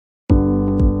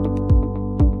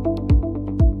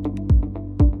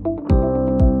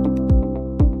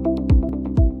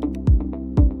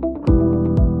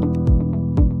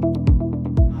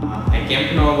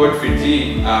about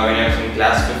FIITJEE when I was in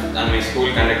class 5th and my school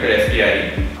conducted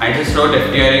FIITJEE. I just wrote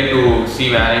FIITJEE to see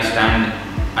where I stand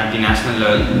at the national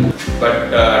level.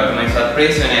 But to my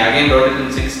surprise, when I again wrote it in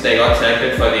 6th, I got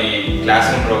selected for the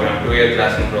classroom program, 2-year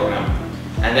classroom program.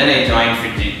 And then I joined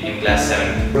FIITJEE in class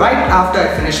 7. Right after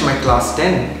I finished my class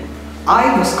 10,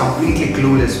 I was completely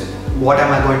clueless. What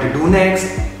am I going to do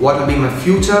next? What will be my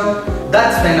future?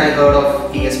 That's when I heard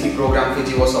of ESP program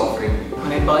FIITJEE was offering.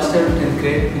 When I passed out 10th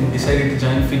grade and decided to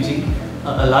join FIITJEE,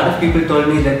 a lot of people told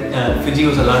me that FIITJEE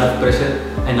was a lot of pressure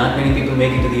and not many people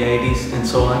make it to the IITs and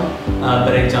so on,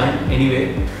 but I joined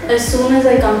anyway. As soon as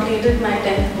I completed my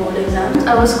 10th board exams,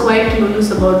 I was quite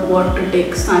clueless about what to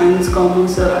take, science,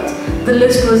 commerce or arts. The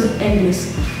list was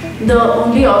endless. The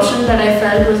only option that I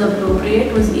felt was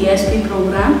appropriate was ESP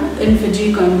program in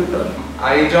FIITJEE Coimbatore.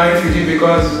 I joined FIITJEE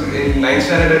because in 9th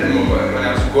standard, when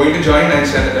I was going to join 9th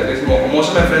standard, most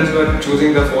of my friends were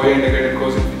choosing the 4-year integrated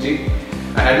course in FIITJEE.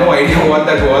 I had no idea what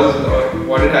that was or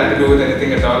what it had to do with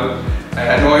anything at all. I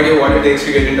had no idea what it takes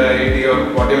to get into IIT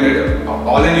or what even it.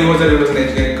 All I knew was that it was an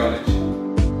engineering college.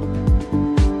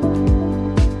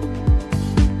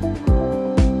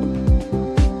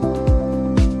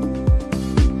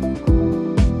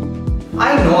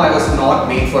 I know I was not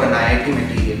made for an IIT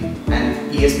material,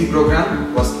 and ESP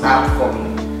program was apt for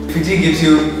me. FIITJEE gives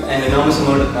you an enormous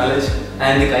amount of knowledge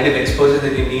and the kind of exposure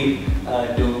that you need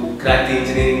to crack the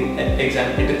engineering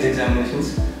entrance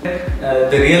examinations.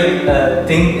 The real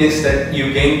thing is that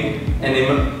you gain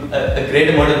a great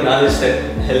amount of knowledge that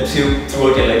helps you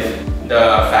throughout your life. The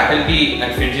faculty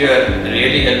at FIITJEE are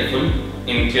really helpful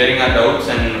in clearing our doubts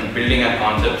and building our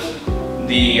concepts.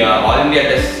 The All India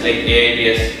tests like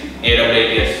AITS,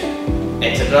 AIITS,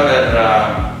 etc.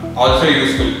 were also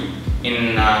useful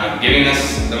in giving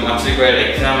us the much required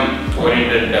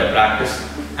exam-oriented practice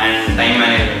and time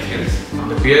management skills.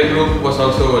 The peer group was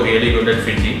also really good at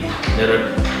FIITJEE. There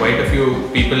were quite a few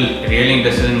people really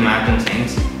interested in math and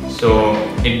science, so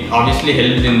it obviously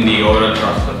helped in the overall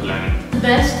process of learning. The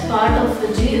best part of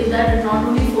FIITJEE is that it not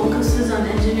only focuses on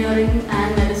engineering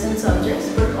and medicine subjects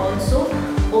but also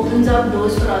opens up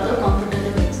doors for other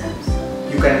competitive exams.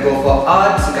 You can go for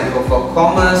arts, you can go for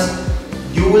commerce.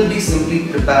 You will be simply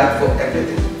prepared for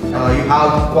everything. You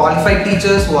have qualified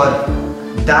teachers who are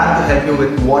there to help you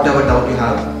with whatever doubt you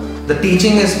have. The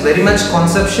teaching is very much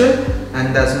conceptual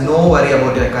and there's no worry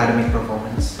about your academic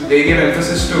performance. They give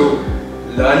emphasis to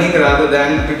learning rather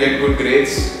than to get good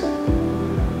grades,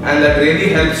 and that really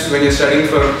helps when you're studying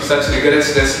for such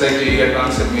rigorous tests like JEE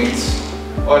Advanced and Mains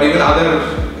or even other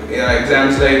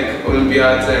exams like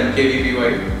Olympiads and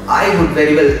KVPY. I would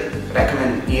very well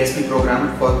recommend ESP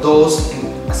program for those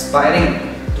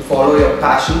aspiring to follow your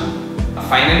passion.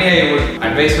 Finally, I would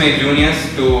advise my juniors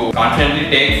to confidently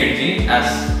take FIITJEE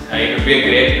as it would be a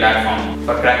great platform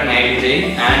for cracking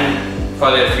IIT and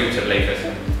for their future life as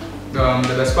well.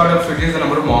 The best part of FIITJEE is the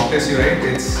number of mock tests you write.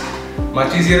 It's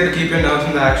much easier to keep your nerves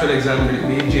in the actual exam,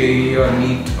 be it JEE or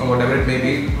NEET or whatever it may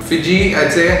be. FIITJEE,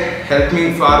 I'd say, helped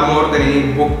me far more than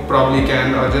any book probably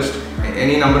can, or just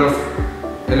any number of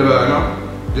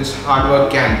just hard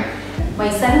work can. My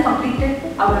son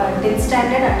completed our 10th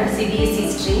standard under CBSE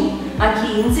stream and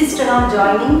he insisted on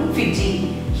joining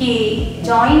FIITJEE. He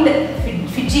joined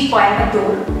FIITJEE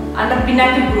Coimbatore under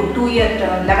Pinnacle Group 2-year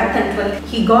 11th and 12th.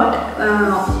 He got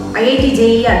IIT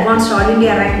JEE Advanced All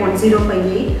India rank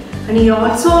 1058 and he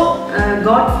also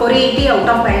got 480 out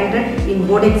of 500 in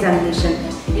board examination.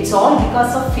 It's all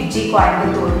because of FIITJEE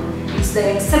Coimbatore. It's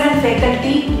the excellent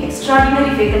faculty,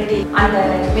 extraordinary faculty, and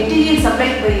the material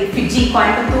supplied by FIITJEE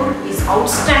Coimbatore is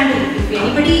outstanding.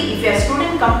 If a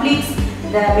student completes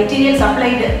the material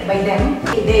supplied by them,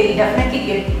 they definitely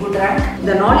get good rank.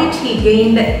 The knowledge he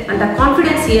gained and the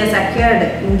confidence he has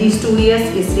acquired in these 2 years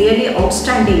is really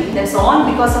outstanding. That's all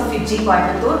because of FIITJEE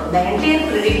Coimbatore. The entire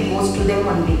credit goes to them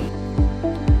only.